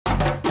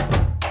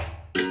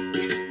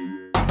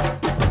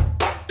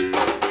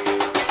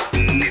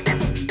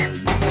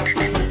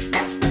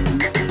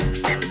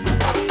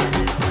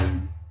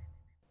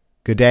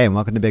Good day and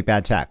welcome to Big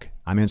Bad Tech.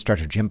 I'm your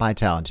instructor Jim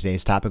Pytel, and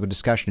today's topic of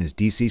discussion is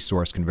DC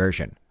source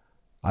conversion.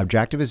 Our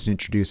objective is to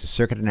introduce a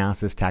circuit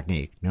analysis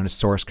technique known as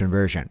source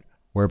conversion,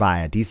 whereby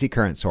a DC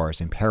current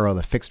source in parallel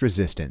with a fixed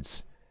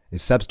resistance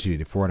is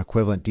substituted for an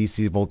equivalent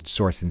DC voltage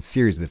source in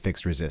series with a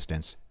fixed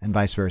resistance, and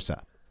vice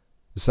versa.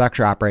 This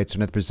lecture operates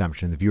under the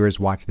presumption the viewers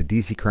watch the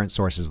DC current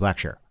sources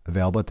lecture,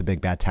 available at the Big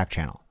Bad Tech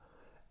channel.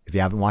 If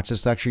you haven't watched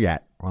this lecture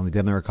yet, or only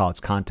dimly recall its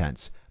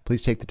contents,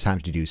 please take the time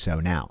to do so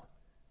now.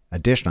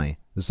 Additionally,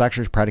 this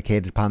lecture is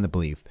predicated upon the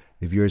belief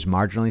that viewers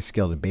marginally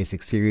skilled in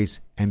basic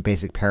series and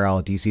basic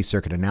parallel DC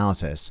circuit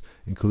analysis,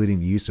 including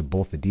the use of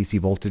both the DC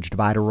voltage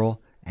divider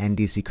rule and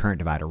DC current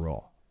divider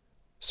rule.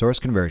 Source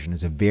conversion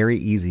is a very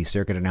easy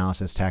circuit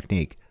analysis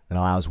technique that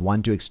allows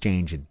one to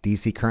exchange a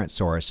DC current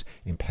source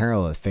in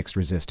parallel with fixed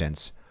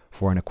resistance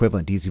for an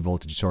equivalent DC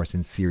voltage source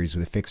in series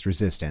with a fixed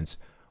resistance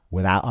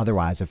without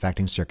otherwise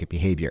affecting circuit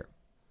behavior.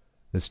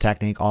 This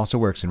technique also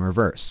works in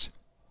reverse.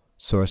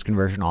 Source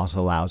conversion also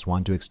allows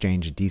one to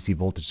exchange a DC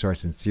voltage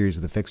source in series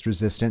with a fixed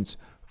resistance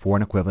for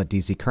an equivalent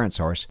DC current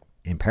source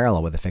in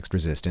parallel with a fixed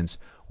resistance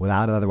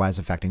without otherwise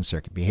affecting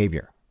circuit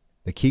behavior.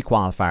 The key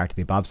qualifier to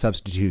the above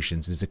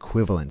substitutions is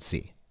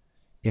equivalency.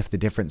 If the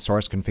different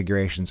source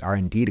configurations are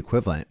indeed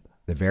equivalent,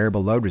 the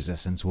variable load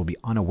resistance will be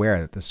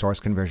unaware that the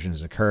source conversion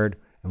has occurred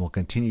and will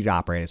continue to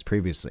operate as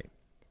previously.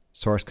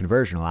 Source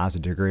conversion allows a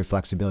degree of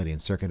flexibility in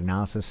circuit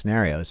analysis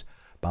scenarios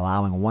by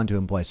allowing one to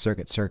employ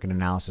circuit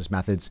analysis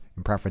methods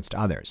in preference to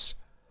others.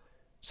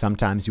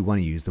 Sometimes you want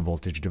to use the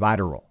voltage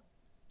divider rule.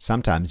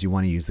 Sometimes you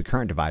want to use the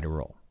current divider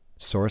rule.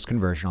 Source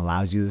conversion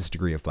allows you this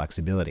degree of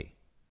flexibility.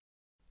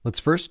 Let's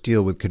first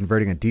deal with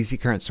converting a DC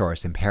current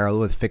source in parallel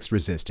with fixed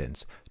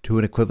resistance to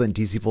an equivalent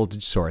DC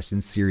voltage source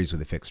in series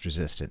with a fixed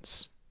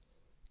resistance.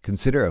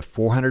 Consider a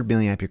 400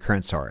 mA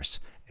current source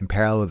in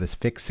parallel with a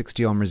fixed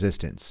 60 ohm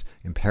resistance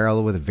in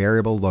parallel with a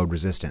variable load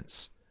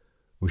resistance.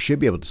 We should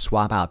be able to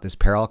swap out this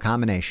parallel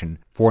combination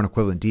for an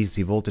equivalent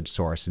DC voltage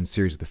source in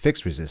series with a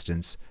fixed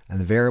resistance, and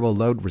the variable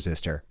load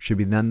resistor should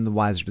be none the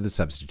wiser to the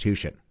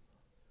substitution.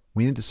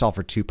 We need to solve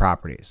for two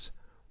properties: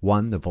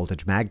 1, the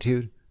voltage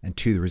magnitude, and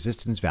 2, the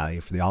resistance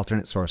value for the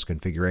alternate source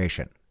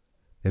configuration.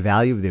 The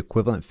value of the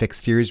equivalent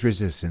fixed series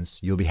resistance,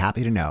 you'll be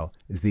happy to know,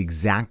 is the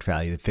exact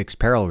value of the fixed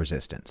parallel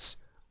resistance.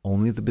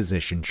 Only the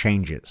position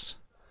changes.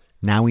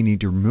 Now we need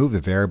to remove the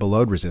variable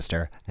load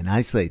resistor and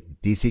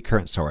isolate the DC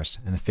current source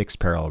and the fixed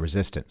parallel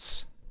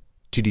resistance.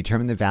 To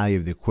determine the value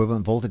of the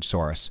equivalent voltage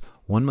source,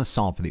 one must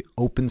solve for the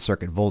open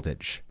circuit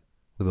voltage.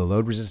 With the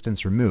load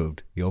resistance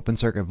removed, the open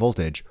circuit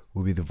voltage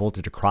will be the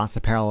voltage across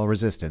the parallel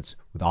resistance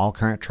with all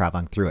current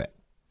traveling through it.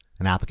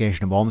 An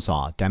application of Ohm's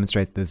law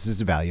demonstrates that this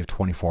is a value of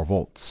 24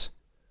 volts.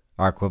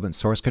 Our equivalent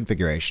source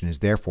configuration is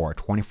therefore a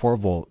 24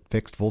 volt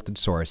fixed voltage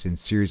source in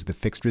series with a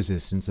fixed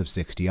resistance of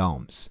 60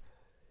 ohms.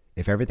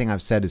 If everything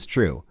I've said is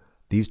true,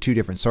 these two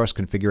different source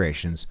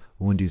configurations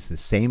will induce the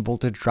same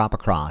voltage drop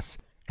across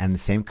and the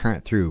same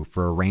current through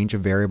for a range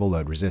of variable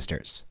load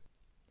resistors.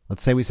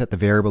 Let's say we set the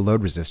variable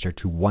load resistor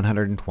to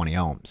 120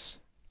 ohms.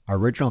 Our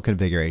original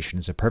configuration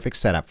is a perfect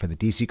setup for the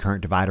DC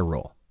current divider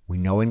rule. We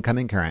know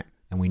incoming current,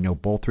 and we know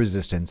both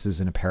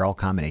resistances in a parallel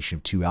combination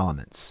of two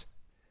elements.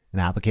 An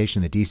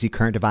application of the DC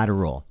current divider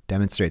rule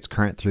demonstrates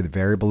current through the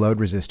variable load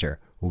resistor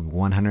will be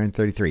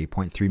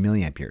 133.3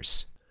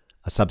 milliamperes.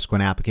 A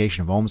subsequent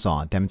application of Ohm's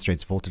law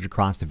demonstrates voltage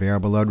across the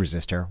variable load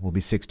resistor will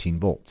be 16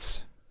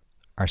 volts.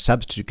 Our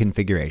substitute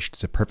configuration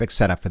is a perfect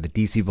setup for the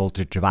DC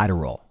voltage divider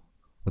rule.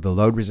 With the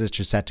load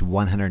resistor set to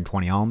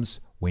 120 ohms,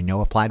 we know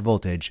applied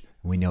voltage,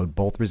 and we know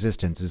both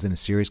resistances in a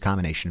series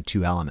combination of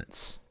two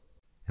elements.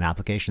 An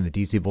application of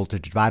the DC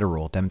voltage divider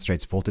rule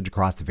demonstrates voltage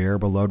across the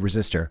variable load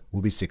resistor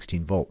will be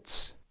 16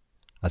 volts.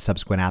 A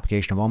subsequent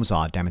application of Ohm's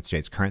law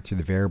demonstrates current through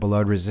the variable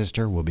load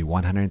resistor will be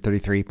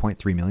 133.3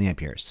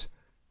 milliamperes.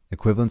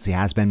 Equivalency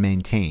has been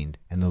maintained,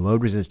 and the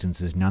load resistance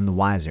is none the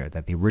wiser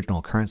that the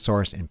original current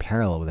source in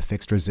parallel with a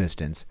fixed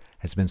resistance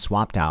has been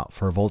swapped out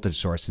for a voltage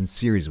source in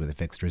series with a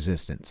fixed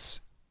resistance.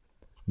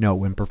 Note,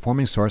 when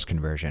performing source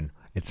conversion,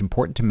 it's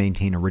important to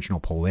maintain original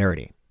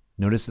polarity.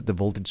 Notice that the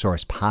voltage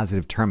source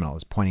positive terminal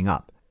is pointing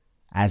up,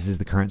 as is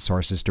the current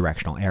source's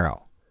directional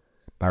arrow.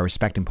 By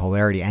respecting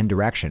polarity and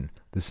direction,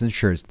 this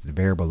ensures that the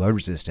variable load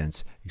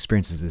resistance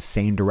experiences the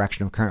same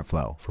direction of current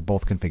flow for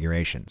both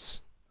configurations.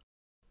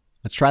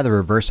 Let's try the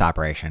reverse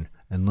operation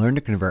and learn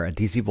to convert a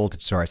DC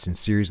voltage source in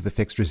series with a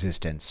fixed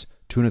resistance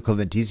to an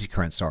equivalent DC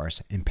current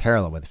source in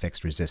parallel with a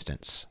fixed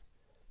resistance.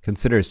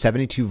 Consider a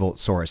 72 volt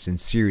source in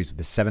series with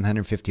a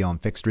 750 ohm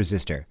fixed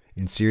resistor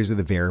in series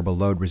with a variable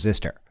load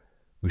resistor.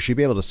 We should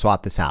be able to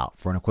swap this out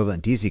for an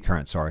equivalent DC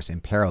current source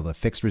in parallel with a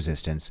fixed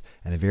resistance,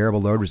 and the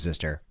variable load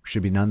resistor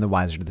should be none the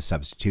wiser to the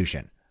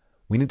substitution.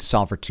 We need to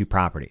solve for two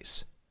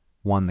properties: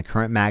 1, the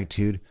current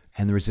magnitude,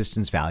 and the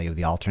resistance value of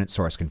the alternate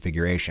source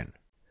configuration.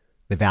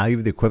 The value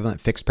of the equivalent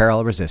fixed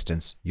parallel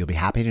resistance, you'll be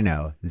happy to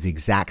know, is the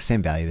exact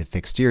same value of the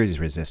fixed series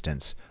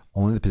resistance,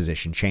 only the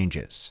position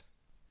changes.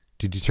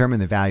 To determine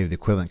the value of the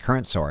equivalent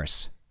current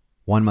source,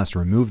 one must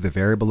remove the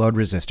variable load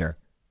resistor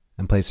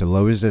and place a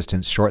low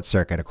resistance short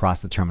circuit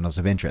across the terminals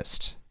of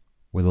interest.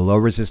 With a low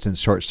resistance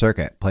short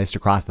circuit placed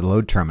across the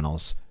load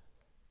terminals,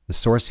 the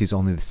source sees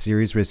only the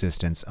series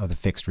resistance of the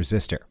fixed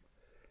resistor.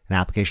 An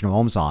application of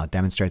Ohm's law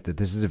demonstrates that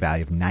this is a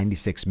value of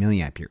 96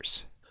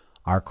 milliamperes.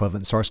 Our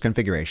equivalent source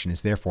configuration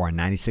is therefore a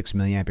 96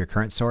 milliampere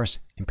current source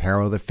in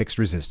parallel with a fixed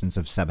resistance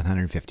of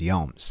 750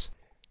 ohms.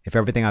 If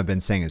everything I've been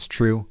saying is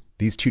true,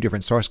 these two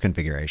different source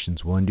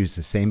configurations will induce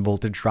the same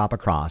voltage drop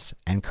across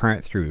and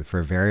current through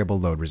for variable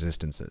load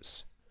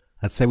resistances.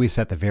 Let's say we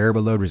set the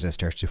variable load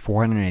resistor to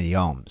 480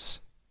 ohms.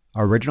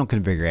 Our original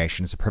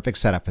configuration is a perfect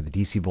setup for the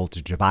DC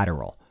voltage divider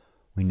rule.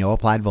 We know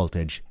applied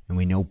voltage, and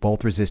we know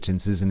both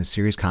resistances in a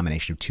series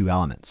combination of two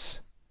elements.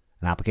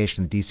 An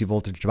application of the DC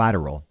voltage divider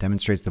rule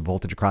demonstrates the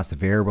voltage across the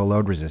variable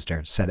load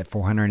resistor set at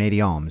 480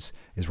 ohms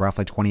is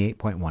roughly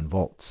 28.1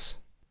 volts.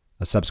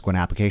 A subsequent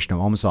application of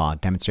Ohm's law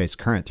demonstrates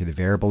current through the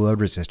variable load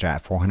resistor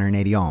at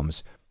 480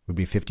 ohms would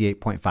be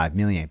 58.5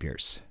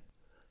 milliamperes.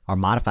 Our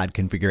modified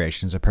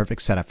configuration is a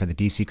perfect setup for the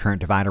DC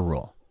current divider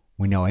rule.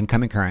 We know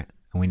incoming current,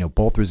 and we know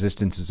both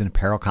resistances in a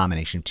parallel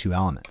combination of two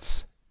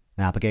elements.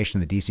 An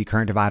application of the DC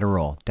current divider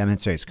rule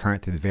demonstrates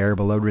current through the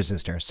variable load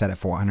resistor set at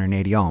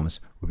 480 ohms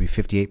would be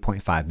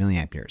 58.5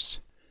 milliamperes.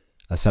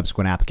 A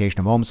subsequent application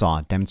of Ohm's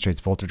law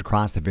demonstrates voltage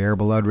across the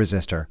variable load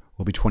resistor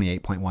will be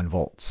 28.1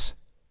 volts.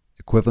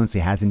 Equivalency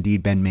has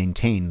indeed been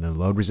maintained. The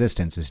load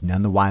resistance is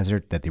none the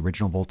wiser that the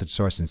original voltage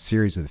source in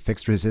series with the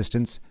fixed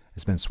resistance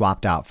has been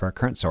swapped out for a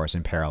current source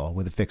in parallel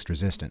with a fixed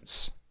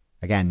resistance.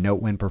 Again,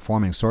 note when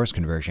performing source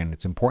conversion,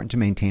 it's important to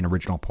maintain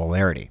original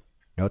polarity.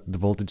 Note that the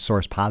voltage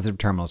source positive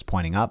terminal is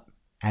pointing up,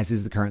 as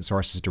is the current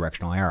source's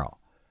directional arrow.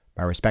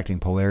 By respecting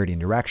polarity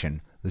and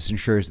direction, this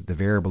ensures that the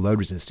variable load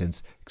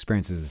resistance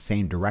experiences the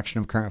same direction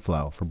of current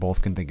flow for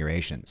both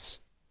configurations.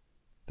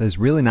 There's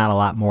really not a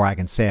lot more I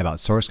can say about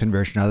source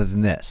conversion other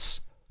than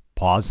this.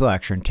 Pause the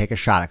lecture and take a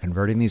shot at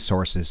converting these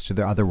sources to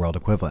their other world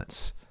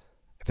equivalents.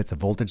 If it's a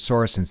voltage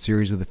source in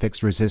series with a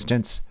fixed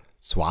resistance,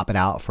 swap it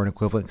out for an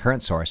equivalent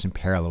current source in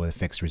parallel with a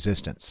fixed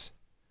resistance.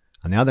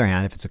 On the other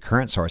hand, if it's a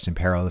current source in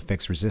parallel with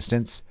fixed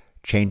resistance,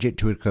 change it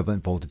to an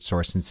equivalent voltage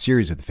source in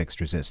series with a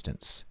fixed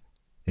resistance.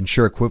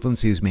 Ensure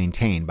equivalency is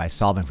maintained by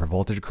solving for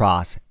voltage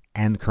across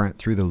and current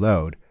through the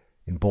load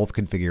in both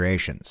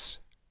configurations.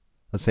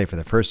 Let's say for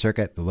the first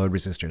circuit, the load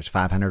resistor is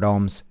 500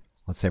 ohms.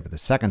 Let's say for the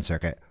second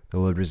circuit, the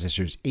load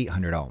resistor is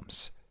 800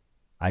 ohms.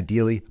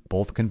 Ideally,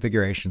 both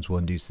configurations will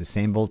induce the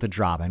same voltage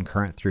drop and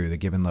current through the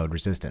given load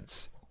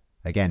resistance.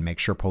 Again, make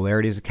sure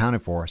polarity is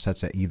accounted for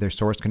such that either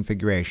source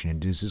configuration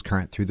induces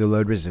current through the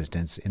load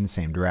resistance in the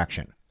same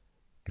direction.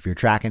 If you're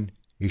tracking,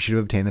 you should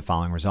have obtained the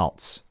following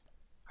results.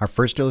 Our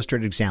first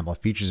illustrated example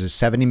features a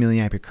 70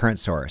 milliampere current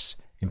source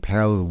in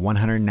parallel with a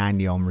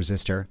 190 ohm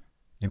resistor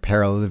in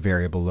parallel with a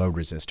variable load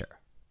resistor.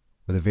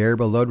 With the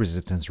variable load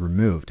resistance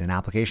removed, an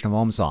application of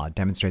Ohm's law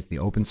demonstrates the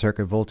open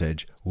circuit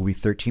voltage will be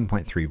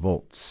 13.3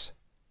 volts.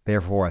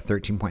 Therefore, a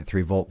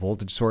 13.3 volt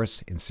voltage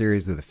source in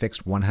series with a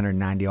fixed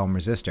 190 ohm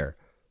resistor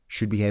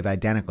should behave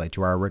identically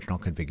to our original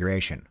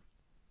configuration.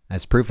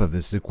 As proof of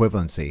this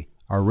equivalency,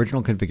 our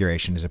original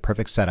configuration is a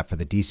perfect setup for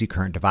the DC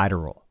current divider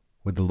rule.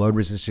 With the load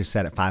resistor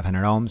set at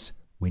 500 ohms,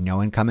 we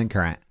know incoming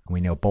current, and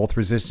we know both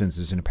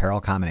resistances in a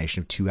parallel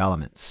combination of two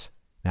elements.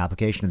 An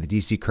application of the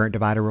DC current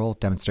divider rule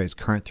demonstrates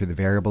current through the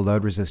variable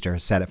load resistor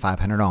set at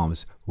 500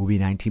 ohms will be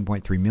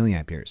 19.3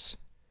 milliamperes.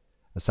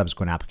 A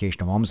subsequent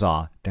application of Ohm's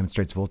law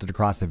demonstrates voltage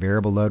across the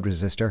variable load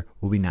resistor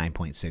will be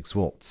 9.6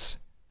 volts.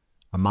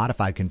 A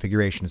modified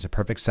configuration is a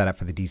perfect setup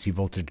for the DC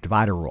voltage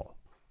divider rule.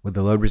 With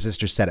the load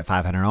resistor set at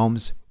 500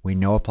 ohms, we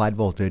know applied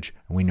voltage,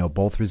 and we know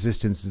both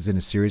resistances in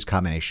a series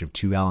combination of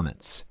two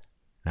elements.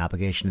 An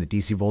application of the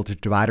DC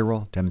voltage divider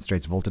rule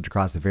demonstrates voltage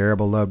across the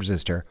variable load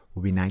resistor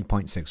will be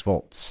 9.6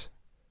 volts.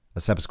 A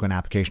subsequent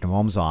application of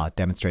Ohm's law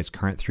demonstrates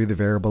current through the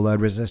variable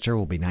load resistor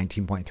will be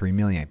 19.3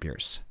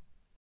 milliamperes.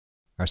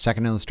 Our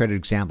second illustrated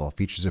example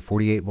features a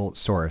 48 volt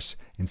source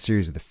in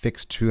series with a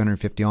fixed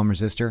 250 ohm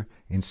resistor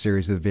in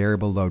series with a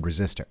variable load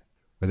resistor.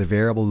 With a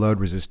variable load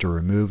resistor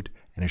removed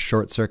and a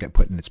short circuit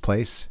put in its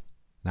place,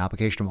 an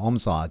application of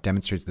Ohm's law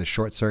demonstrates the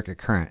short circuit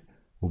current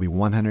will be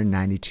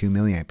 192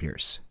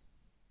 milliamperes.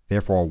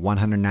 Therefore, a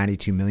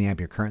 192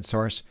 milliampere current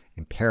source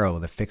in parallel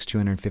with a fixed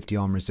 250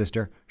 ohm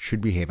resistor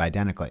should behave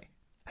identically.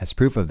 As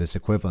proof of this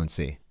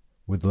equivalency,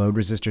 with the load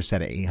resistor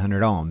set at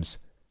 800 ohms,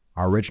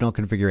 our original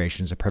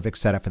configuration is a perfect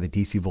setup for the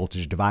DC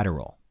voltage divider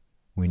rule.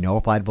 We know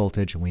applied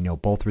voltage, and we know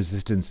both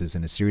resistances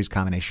in a series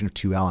combination of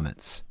two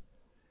elements.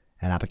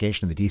 An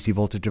application of the DC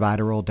voltage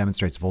divider rule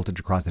demonstrates voltage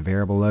across the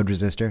variable load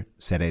resistor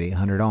set at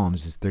 800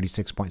 ohms is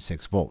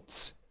 36.6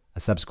 volts. A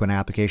subsequent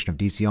application of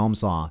DC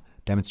Ohm's law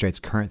demonstrates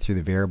current through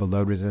the variable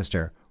load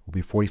resistor will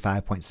be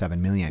 45.7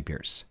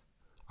 milliamperes.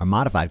 Our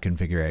modified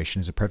configuration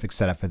is a perfect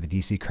setup for the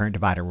DC current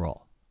divider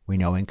rule. We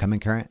know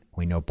incoming current,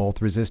 we know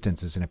both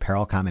resistances in a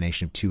parallel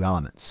combination of two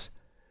elements.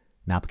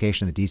 An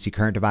application of the DC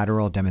current divider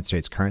rule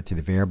demonstrates current through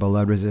the variable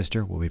load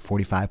resistor will be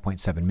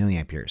 45.7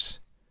 milliamperes.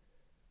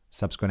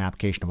 Subsequent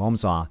application of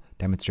Ohm's law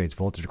demonstrates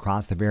voltage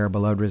across the variable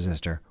load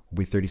resistor will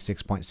be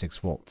 36.6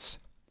 volts.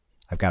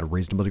 I've got a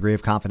reasonable degree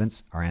of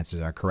confidence our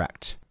answers are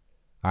correct.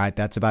 Alright,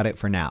 that's about it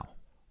for now.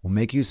 We'll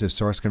make use of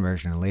source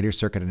conversion in later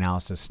circuit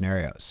analysis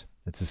scenarios.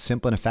 It's a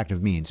simple and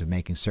effective means of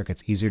making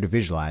circuits easier to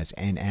visualize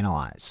and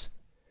analyze.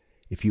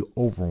 If you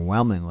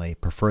overwhelmingly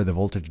prefer the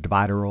voltage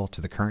divider rule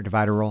to the current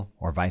divider rule,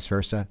 or vice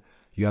versa,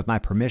 you have my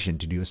permission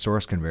to do a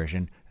source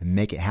conversion and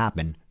make it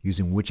happen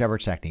using whichever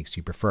techniques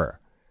you prefer.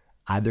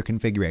 Either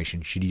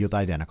configuration should yield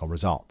identical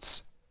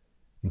results.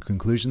 In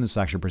conclusion, this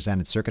lecture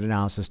presented circuit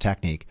analysis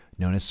technique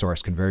known as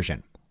source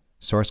conversion.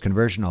 Source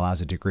conversion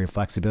allows a degree of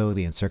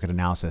flexibility in circuit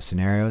analysis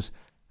scenarios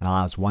and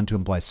allows one to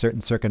employ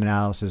certain circuit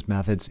analysis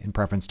methods in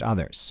preference to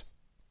others.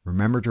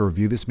 Remember to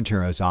review this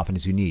material as often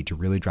as you need to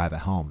really drive it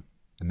home.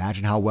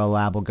 Imagine how well a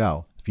lab will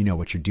go if you know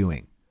what you're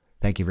doing.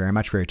 Thank you very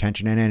much for your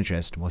attention and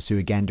interest, and we'll see you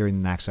again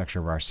during the next lecture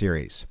of our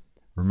series.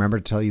 Remember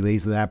to tell your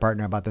Lazy Lab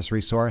partner about this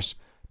resource.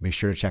 Be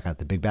sure to check out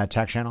the Big Bad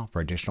Tech channel for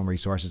additional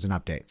resources and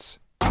updates.